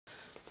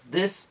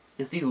This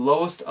is the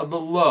lowest of the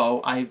low.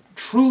 I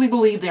truly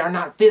believe they are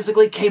not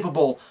physically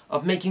capable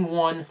of making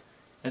one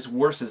as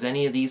worse as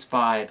any of these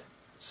 5.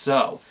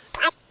 So,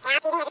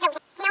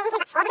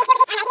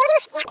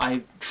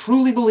 I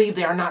truly believe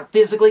they are not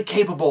physically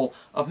capable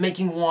of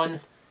making one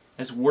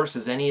as worse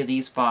as any of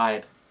these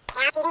 5.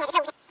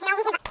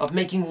 Of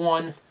making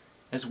one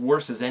as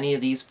worse as any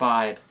of these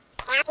 5.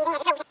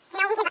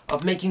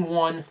 Of making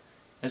one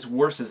as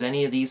worse as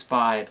any of these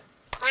 5.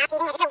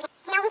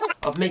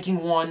 Of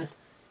making one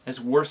as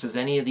worse as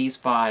any of these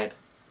 5.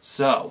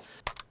 So,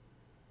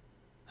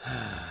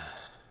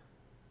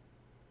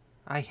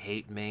 I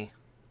hate me.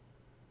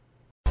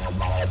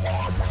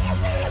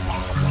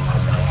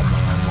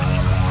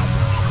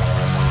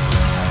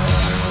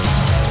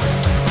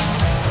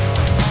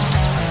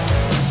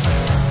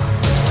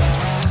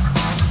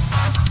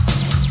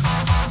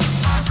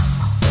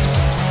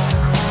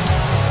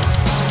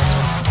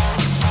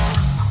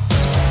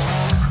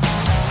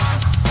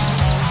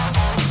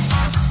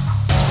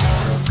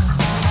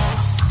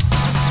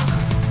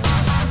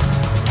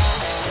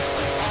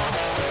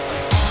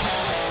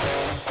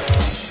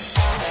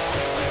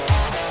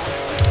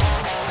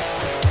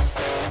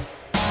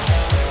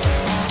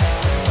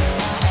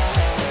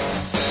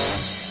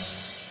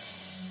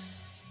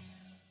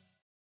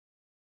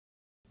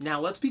 Now,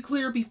 let's be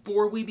clear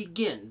before we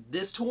begin.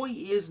 This toy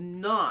is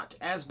not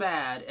as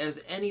bad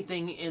as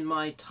anything in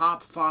my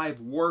top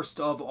 5 worst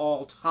of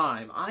all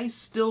time. I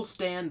still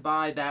stand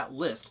by that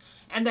list.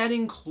 And that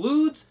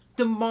includes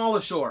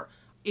Demolisher.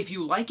 If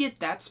you like it,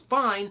 that's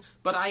fine,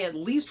 but I at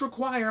least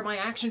require my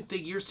action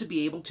figures to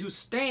be able to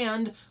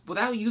stand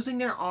without using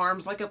their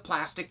arms like a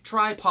plastic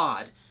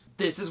tripod.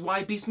 This is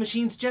why Beast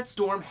Machine's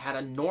Jetstorm had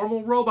a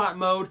normal robot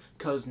mode,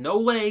 'cause no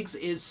legs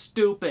is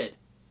stupid.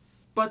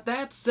 But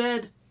that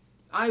said,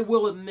 I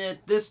will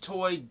admit this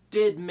toy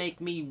did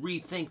make me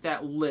rethink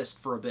that list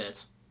for a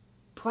bit.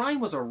 Prime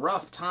was a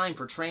rough time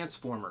for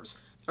Transformers.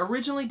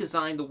 Originally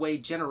designed the way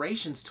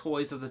Generations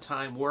toys of the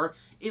time were,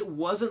 it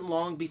wasn't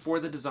long before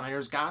the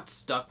designers got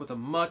stuck with a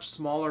much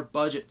smaller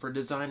budget for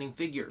designing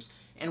figures,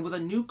 and with a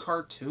new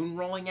cartoon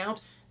rolling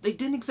out, they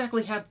didn't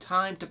exactly have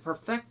time to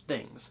perfect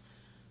things.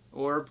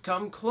 Or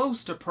come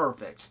close to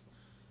perfect.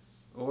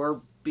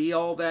 Or be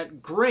all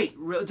that great.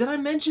 Did I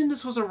mention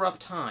this was a rough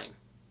time?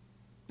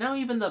 Now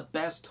even the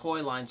best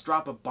toy lines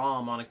drop a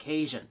bomb on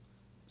occasion.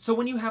 So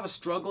when you have a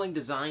struggling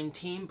design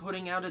team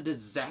putting out a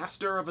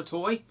disaster of a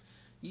toy,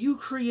 you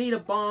create a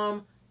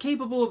bomb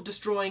capable of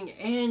destroying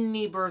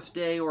any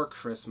birthday or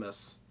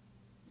Christmas.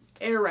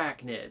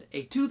 Airachnid,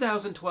 a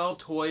 2012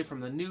 toy from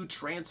the new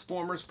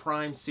Transformers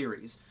Prime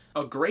series.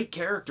 A great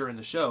character in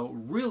the show,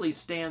 really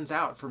stands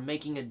out for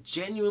making a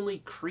genuinely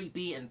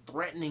creepy and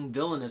threatening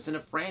villainess in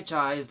a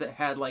franchise that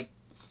had like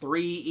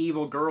 3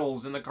 evil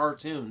girls in the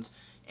cartoons,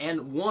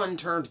 and 1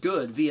 turned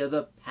good via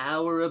the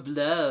power of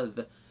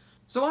love.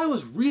 So I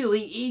was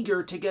really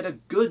eager to get a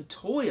good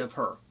toy of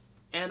her.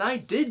 And I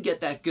did get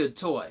that good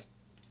toy.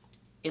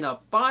 In a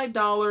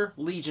 $5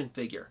 Legion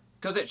figure.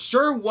 Because it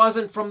sure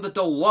wasn't from the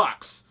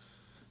deluxe.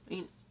 I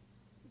mean,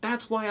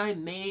 that's why I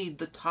made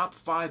the top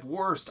 5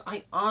 worst.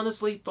 I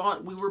honestly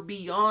thought we were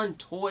beyond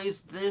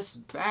toys this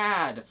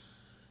bad.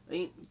 I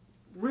mean,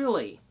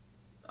 really.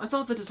 I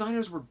thought the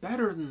designers were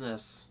better than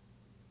this.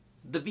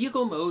 The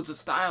vehicle mode's a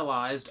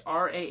stylized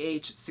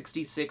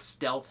RAH-66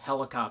 stealth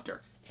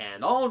helicopter,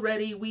 and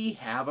already we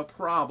have a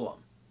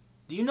problem.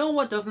 Do you know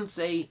what doesn't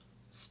say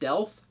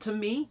stealth to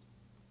me?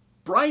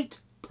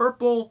 Bright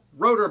purple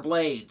rotor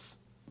blades.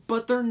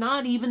 But they're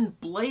not even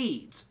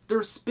blades.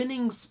 They're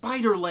spinning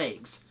spider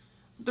legs.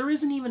 There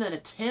isn't even an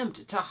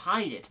attempt to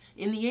hide it.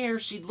 In the air,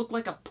 she'd look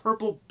like a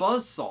purple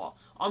buzzsaw.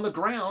 On the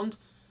ground,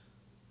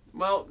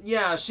 well,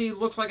 yeah, she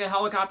looks like a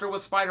helicopter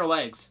with spider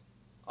legs.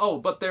 Oh,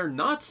 but they're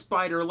not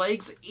spider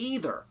legs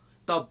either.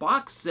 The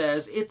box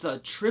says it's a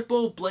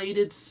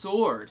triple-bladed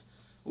sword,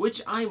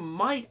 which I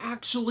might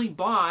actually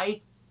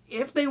buy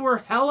if they were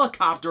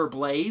helicopter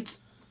blades.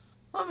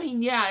 I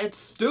mean, yeah, it's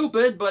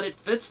stupid, but it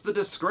fits the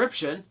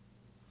description.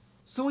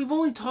 So we've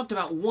only talked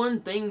about one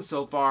thing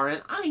so far,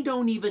 and I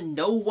don't even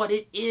know what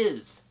it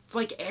is. It's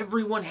like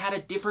everyone had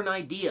a different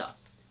idea.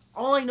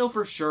 All I know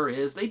for sure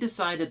is they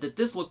decided that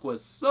this look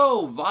was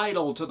so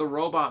vital to the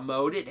robot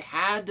mode, it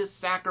had to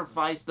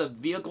sacrifice the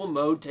vehicle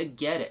mode to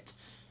get it.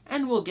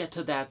 And we'll get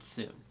to that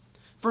soon.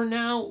 For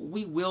now,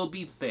 we will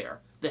be fair.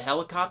 The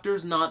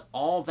helicopter's not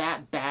all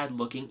that bad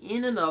looking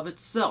in and of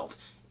itself.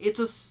 It's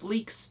a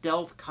sleek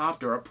stealth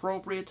copter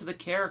appropriate to the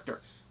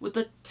character, with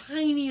the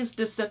tiniest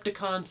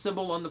Decepticon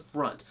symbol on the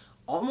front,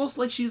 almost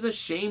like she's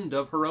ashamed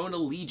of her own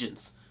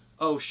allegiance.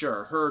 Oh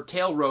sure, her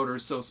tail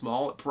rotor's so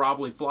small it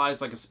probably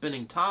flies like a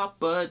spinning top,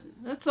 but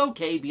it's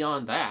okay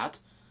beyond that.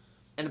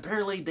 And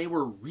apparently they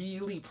were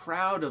really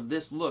proud of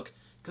this look,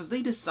 because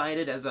they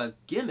decided as a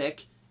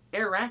gimmick,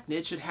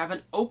 Airachnid should have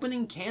an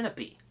opening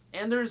canopy,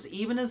 and there's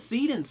even a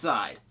seat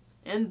inside.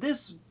 And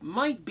this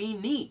might be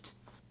neat.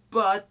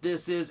 But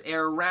this is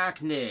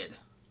Airachnid.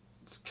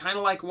 It's kind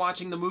of like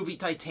watching the movie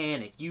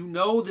Titanic. You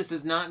know this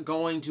is not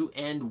going to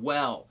end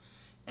well.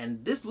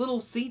 And this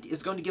little seat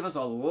is going to give us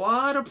a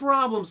lot of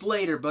problems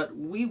later, but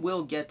we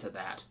will get to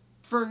that.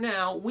 For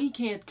now, we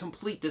can't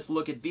complete this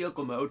look at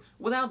vehicle mode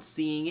without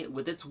seeing it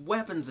with its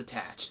weapons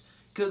attached,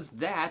 because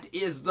that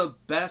is the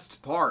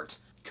best part.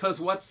 Because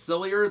what's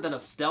sillier than a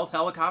stealth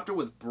helicopter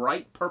with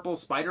bright purple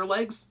spider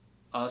legs?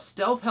 A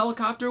stealth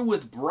helicopter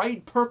with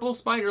bright purple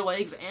spider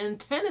legs and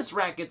tennis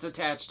rackets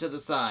attached to the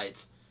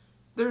sides.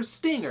 They're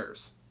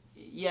stingers.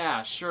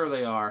 Yeah, sure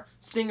they are.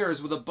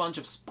 Stingers with a bunch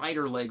of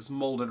spider legs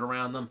molded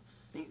around them.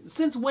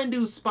 Since when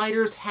do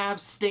spiders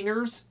have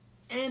stingers?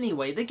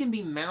 Anyway, they can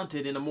be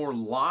mounted in a more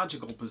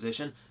logical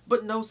position,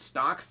 but no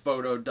stock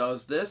photo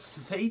does this.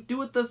 They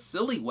do it the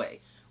silly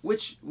way,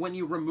 which, when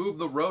you remove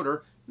the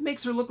rotor,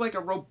 makes her look like a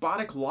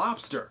robotic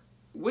lobster.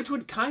 Which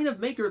would kind of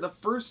make her the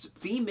first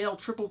female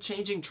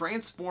triple-changing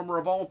transformer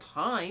of all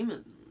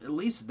time. At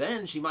least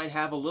then she might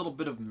have a little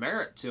bit of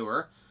merit to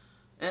her.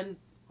 And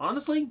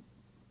honestly,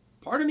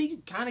 part of me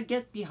could kind of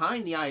get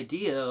behind the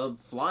idea of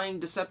flying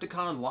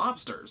Decepticon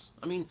lobsters.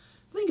 I mean,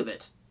 think of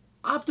it.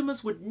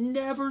 Optimus would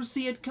never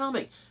see it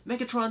coming.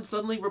 Megatron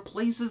suddenly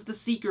replaces the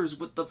Seekers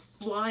with the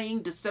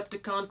flying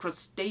Decepticon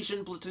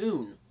crustacean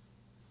platoon.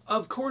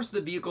 Of course,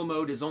 the vehicle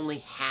mode is only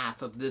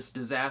half of this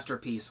disaster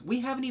piece. We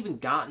haven't even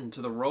gotten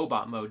to the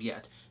robot mode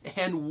yet.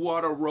 And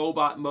what a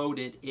robot mode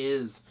it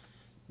is.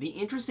 The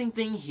interesting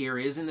thing here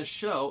is, in the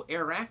show,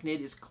 Airachnid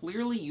is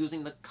clearly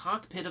using the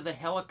cockpit of the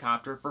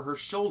helicopter for her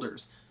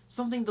shoulders,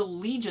 something the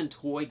Legion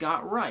toy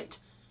got right.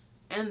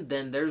 And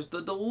then there's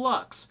the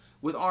Deluxe,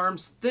 with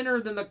arms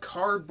thinner than the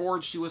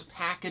cardboard she was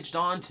packaged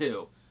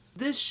onto.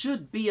 This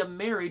should be a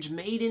marriage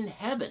made in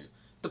heaven.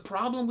 The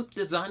problem with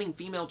designing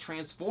female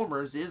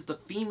Transformers is the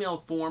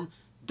female form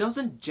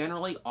doesn't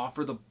generally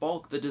offer the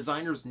bulk the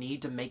designers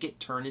need to make it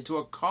turn into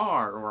a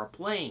car or a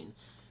plane.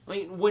 I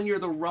mean, when you're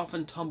the rough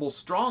and tumble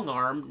strong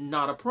arm,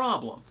 not a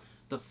problem.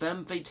 The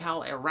femme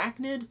fatale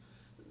Airachnid,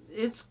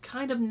 it's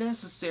kind of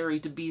necessary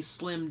to be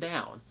slimmed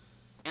down.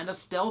 And a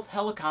stealth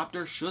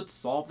helicopter should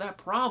solve that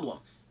problem.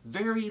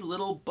 Very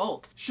little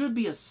bulk should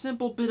be a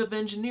simple bit of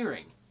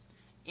engineering.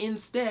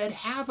 Instead,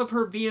 half of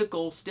her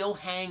vehicle still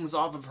hangs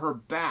off of her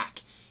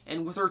back,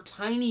 and with her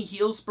tiny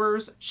heel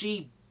spurs,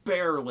 she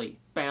barely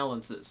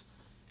balances.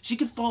 She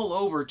could fall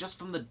over just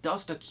from the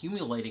dust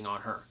accumulating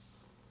on her.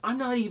 I'm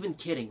not even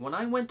kidding. When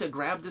I went to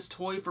grab this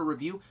toy for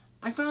review,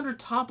 I found her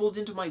toppled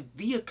into my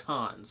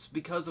Viacons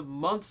because of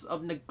months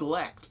of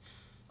neglect,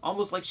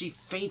 almost like she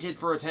fainted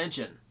for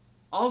attention.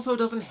 Also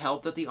doesn't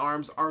help that the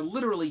arms are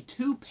literally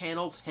two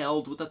panels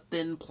held with a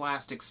thin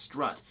plastic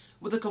strut,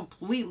 with a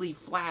completely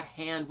flat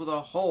hand with a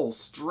hole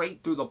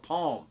straight through the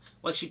palm,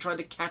 like she tried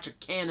to catch a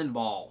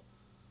cannonball.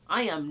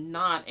 I am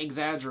not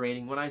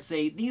exaggerating when I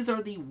say these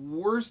are the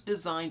worst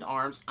designed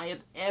arms I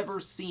have ever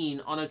seen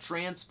on a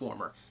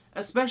Transformer,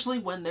 especially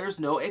when there's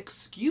no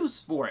excuse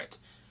for it.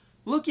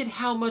 Look at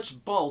how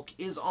much bulk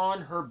is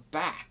on her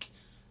back.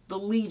 The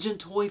Legion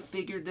toy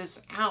figured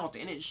this out,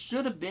 and it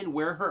should have been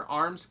where her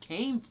arms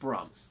came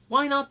from.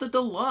 Why not the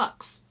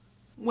Deluxe?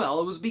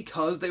 Well, it was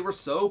because they were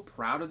so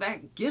proud of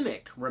that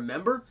gimmick,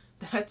 remember?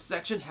 That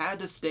section had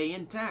to stay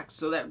intact,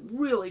 so that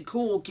really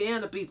cool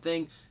canopy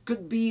thing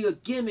could be a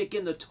gimmick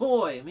in the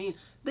toy. I mean,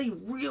 they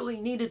really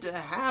needed to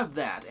have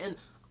that, and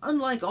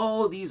unlike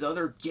all of these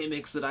other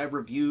gimmicks that I've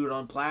reviewed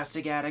on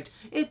Plastic Addict,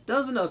 it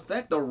doesn't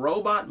affect the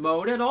robot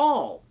mode at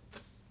all.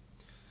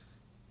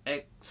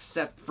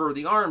 Except for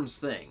the arms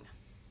thing.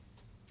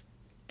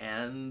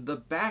 And the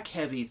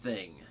back-heavy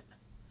thing.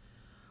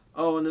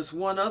 Oh, and this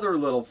one other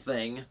little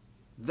thing.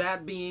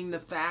 That being the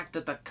fact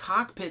that the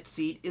cockpit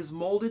seat is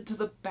molded to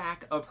the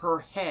back of her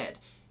head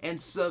and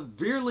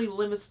severely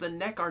limits the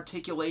neck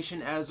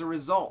articulation as a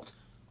result.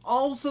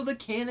 Also, the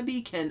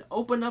canopy can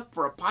open up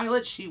for a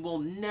pilot she will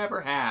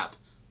never have.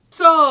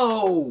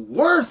 So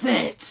worth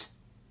it!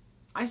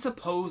 I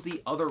suppose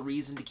the other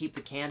reason to keep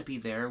the canopy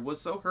there was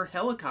so her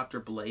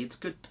helicopter blades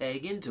could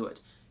peg into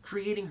it,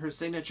 creating her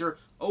signature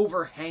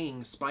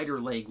overhanging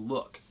spider leg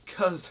look.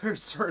 'Cause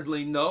there's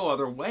certainly no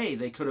other way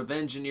they could have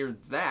engineered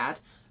that,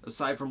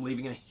 aside from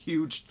leaving a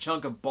huge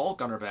chunk of bulk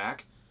on her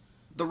back.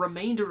 The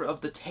remainder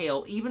of the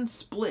tail even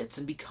splits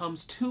and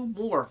becomes two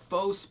more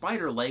faux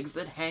spider legs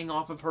that hang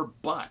off of her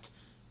butt,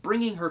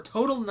 bringing her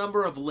total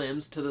number of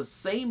limbs to the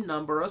same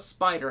number a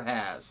spider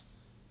has.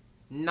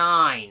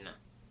 9.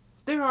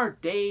 There are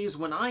days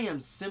when I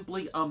am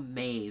simply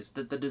amazed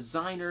that the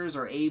designers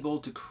are able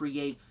to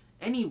create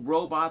any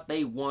robot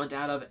they want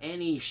out of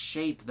any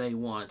shape they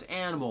want,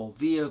 animal,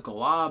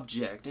 vehicle,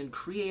 object, and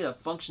create a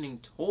functioning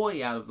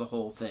toy out of the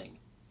whole thing.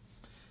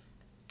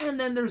 And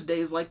then there's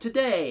days like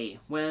today,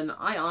 when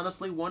I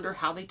honestly wonder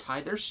how they tie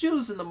their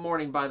shoes in the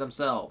morning by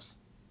themselves.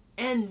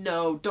 And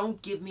no,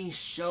 don't give me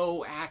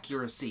show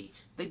accuracy.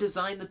 They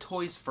designed the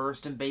toys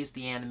first and based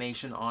the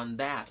animation on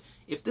that.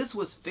 If this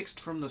was fixed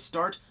from the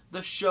start,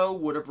 the show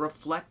would have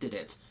reflected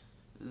it.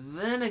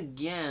 Then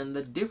again,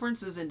 the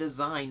differences in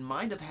design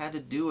might have had to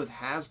do with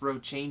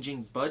Hasbro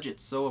changing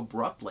budgets so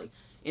abruptly.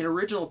 In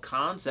original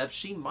concepts,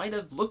 she might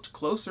have looked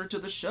closer to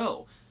the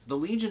show. The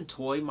Legion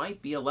toy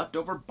might be a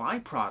leftover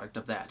byproduct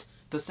of that.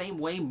 The same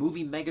way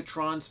movie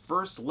Megatron's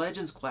first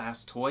Legends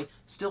class toy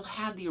still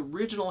had the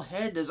original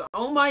head design.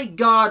 Oh my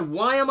god,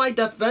 why am I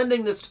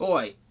defending this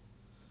toy?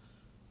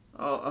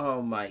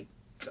 Oh my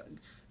god.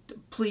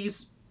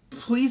 Please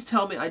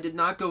tell me I did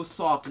not go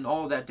soft in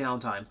all of that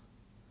downtime.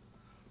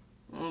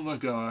 Oh my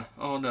god.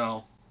 Oh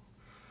no.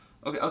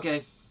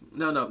 Okay.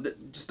 No.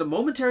 Just a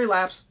momentary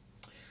lapse.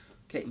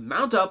 Okay,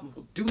 mount up.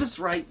 We'll do this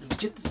right.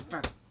 Get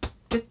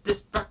this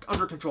back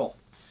under control.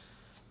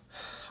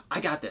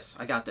 I got this.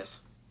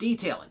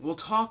 Detailing. We'll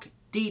talk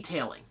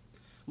detailing.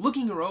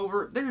 Looking her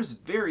over, there's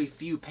very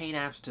few paint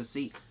apps to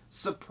see.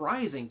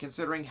 Surprising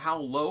considering how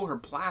low her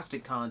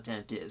plastic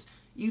content is.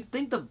 You'd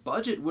think the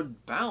budget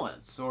would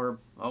balance, or,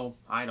 oh,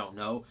 I don't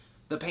know.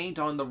 The paint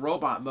on the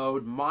robot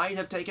mode might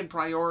have taken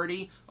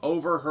priority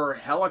over her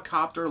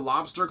helicopter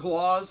lobster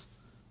claws.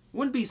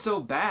 Wouldn't be so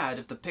bad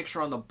if the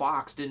picture on the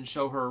box didn't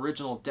show her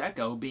original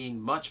deco being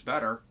much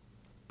better.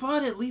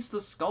 But at least the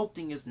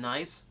sculpting is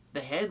nice.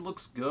 The head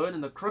looks good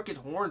and the crooked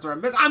horns are a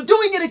miss. I'm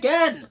doing it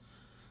again!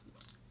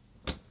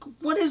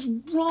 What is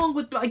wrong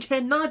with... I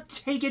cannot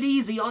take it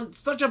easy on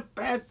such a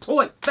bad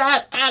toy.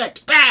 Bad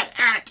addict.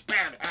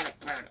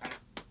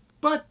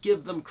 But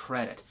give them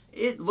credit.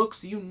 It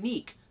looks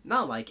unique,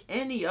 not like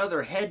any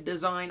other head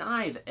design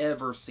I've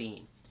ever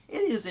seen.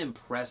 It is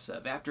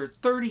impressive, after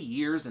 30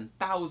 years and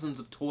thousands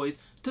of toys,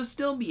 to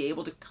still be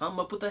able to come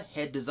up with a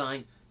head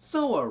design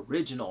so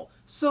original,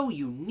 so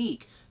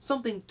unique,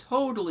 something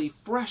totally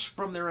fresh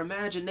from their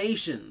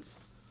imaginations.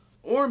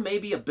 Or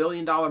maybe a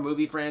billion-dollar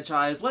movie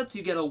franchise lets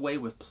you get away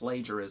with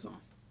plagiarism.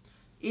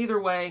 Either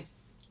way,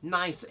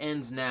 nice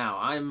ends now.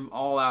 I'm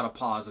all out of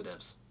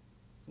positives.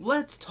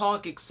 Let's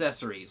talk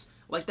accessories,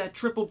 like that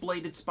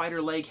triple-bladed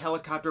spider leg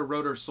helicopter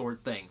rotor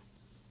sword thing.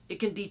 It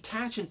can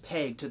detach and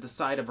peg to the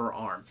side of her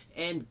arm,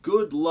 and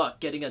good luck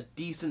getting a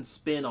decent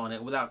spin on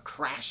it without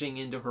crashing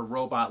into her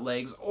robot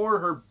legs or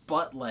her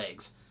butt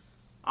legs.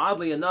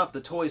 Oddly enough, the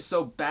toy is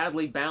so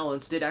badly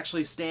balanced it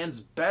actually stands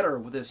better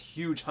with this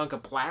huge hunk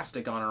of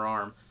plastic on her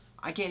arm.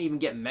 I can't even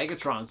get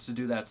Megatrons to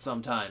do that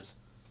sometimes.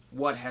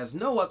 What has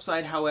no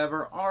upside,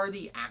 however, are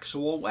the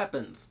actual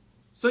weapons.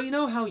 So you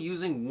know how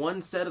using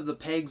one set of the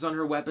pegs on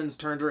her weapons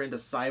turned her into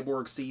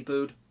cyborg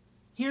seafood?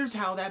 Here's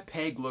how that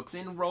peg looks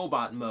in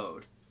robot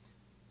mode.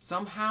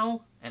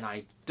 Somehow, and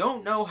I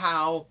don't know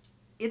how,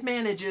 it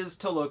manages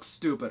to look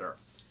stupider.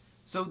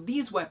 So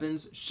these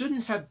weapons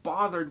shouldn't have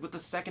bothered with the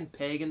second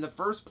peg in the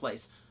first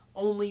place.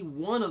 Only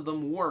one of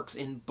them works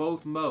in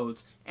both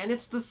modes, and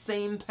it's the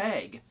same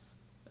peg.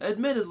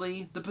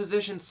 Admittedly, the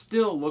position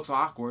still looks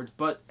awkward,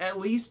 but at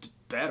least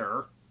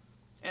better.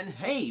 And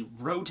hey,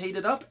 rotate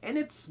it up and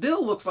it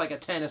still looks like a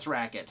tennis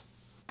racket.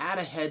 Add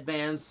a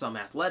headband, some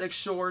athletic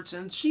shorts,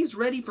 and she's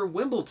ready for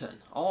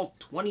Wimbledon, all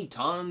 20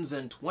 tons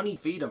and 20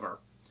 feet of her.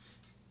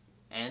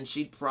 And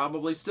she'd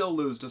probably still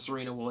lose to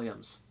Serena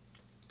Williams.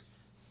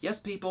 Yes,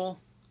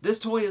 people, this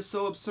toy is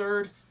so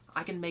absurd,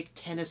 I can make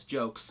tennis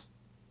jokes.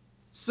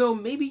 So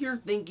maybe you're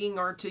thinking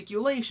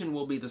articulation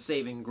will be the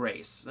saving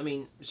grace. I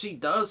mean, she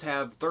does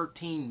have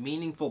 13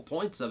 meaningful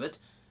points of it,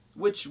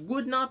 which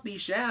would not be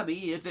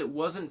shabby if it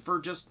wasn't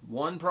for just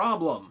one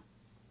problem.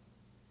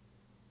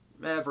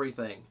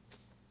 Everything.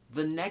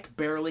 The neck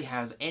barely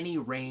has any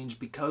range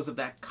because of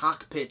that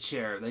cockpit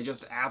chair they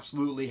just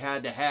absolutely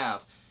had to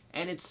have.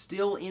 And it's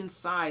still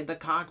inside the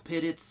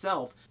cockpit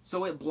itself,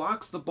 so it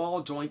blocks the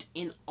ball joint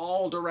in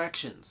all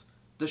directions.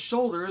 The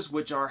shoulders,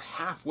 which are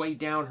halfway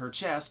down her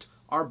chest,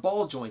 are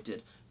ball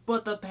jointed,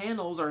 but the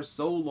panels are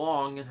so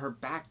long and her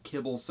back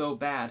kibble so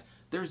bad,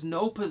 there's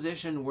no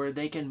position where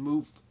they can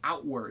move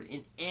outward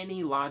in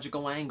any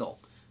logical angle.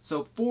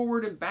 So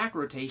forward and back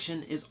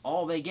rotation is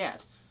all they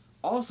get.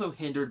 Also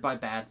hindered by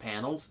bad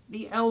panels,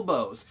 the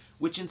elbows,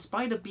 which in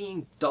spite of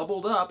being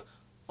doubled up,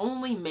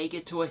 only make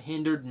it to a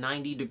hindered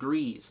 90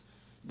 degrees.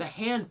 The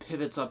hand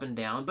pivots up and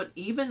down, but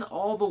even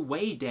all the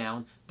way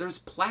down, there's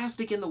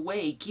plastic in the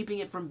way keeping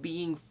it from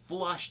being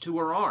flush to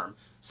her arm,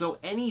 so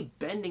any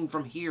bending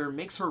from here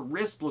makes her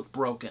wrist look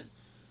broken.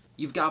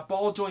 You've got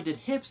ball-jointed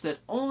hips that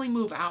only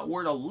move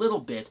outward a little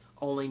bit,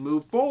 only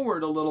move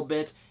forward a little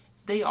bit.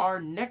 They are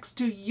next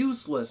to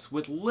useless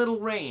with little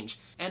range,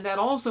 and that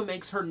also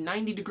makes her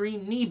 90-degree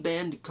knee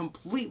bend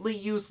completely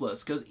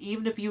useless, because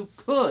even if you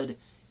could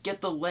get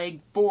the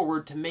leg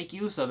forward to make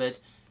use of it,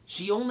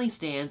 she only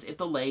stands if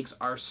the legs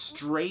are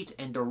straight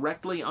and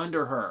directly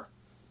under her.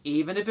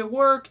 Even if it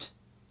worked,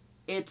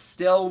 it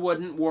still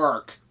wouldn't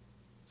work.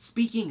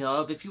 Speaking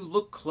of, if you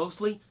look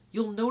closely,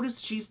 you'll notice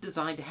she's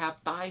designed to have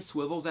thigh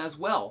swivels as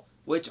well,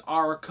 which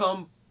are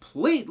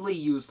completely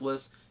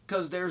useless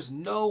because there's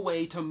no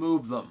way to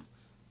move them.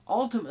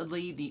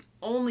 Ultimately, the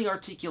only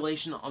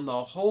articulation on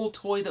the whole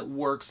toy that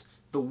works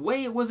the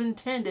way it was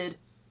intended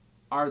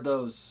are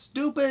those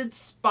stupid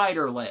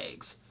spider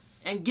legs.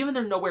 And given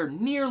they're nowhere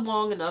near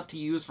long enough to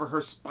use for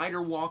her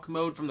spider walk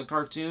mode from the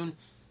cartoon,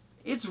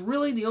 it's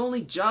really the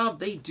only job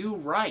they do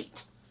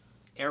right.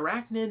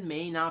 Airachnid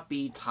may not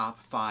be top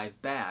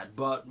 5 bad,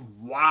 but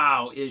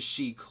wow is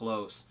she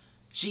close.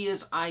 She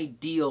is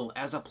ideal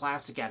as a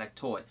Plastic Addict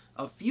toy.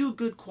 A few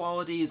good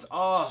qualities,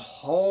 a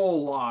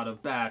whole lot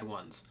of bad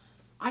ones.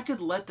 I could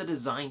let the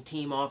design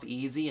team off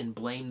easy and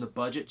blame the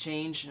budget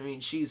change. I mean,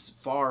 she's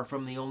far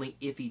from the only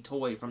iffy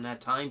toy from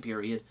that time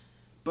period.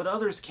 But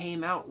others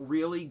came out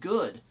really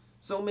good.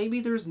 So maybe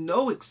there's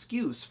no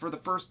excuse for the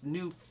first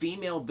new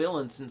female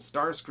villain since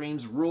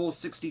Starscream's Rule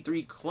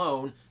 63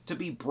 clone to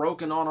be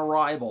broken on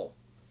arrival.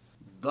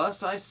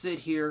 Thus I sit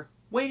here,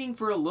 waiting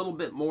for a little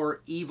bit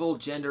more evil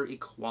gender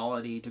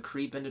equality to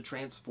creep into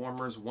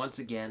Transformers once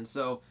again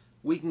so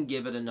we can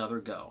give it another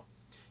go.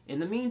 In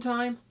the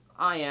meantime,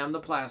 I am the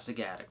Plastic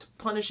Addict,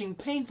 punishing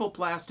painful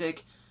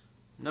plastic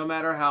no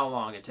matter how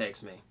long it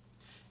takes me.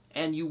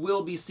 And you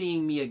will be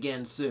seeing me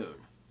again soon.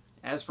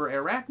 As for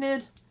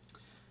Airachnid,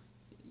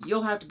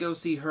 you'll have to go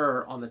see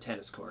her on the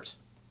tennis court.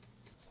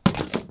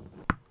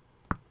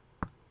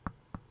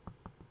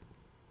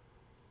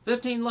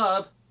 15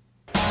 love.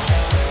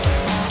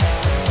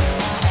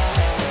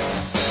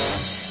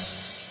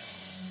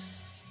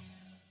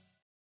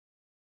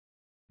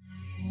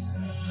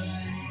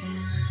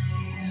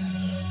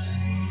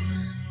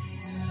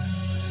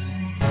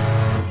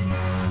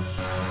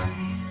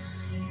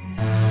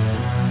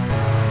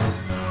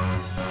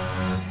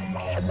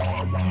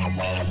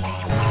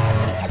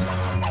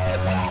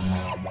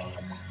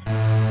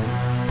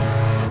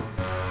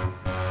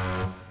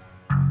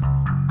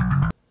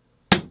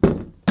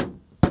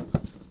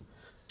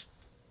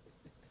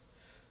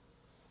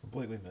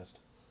 Completely missed.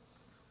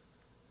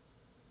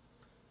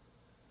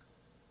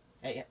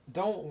 Hey,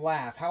 don't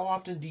laugh. How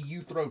often do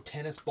you throw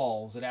tennis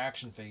balls at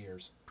action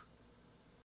figures?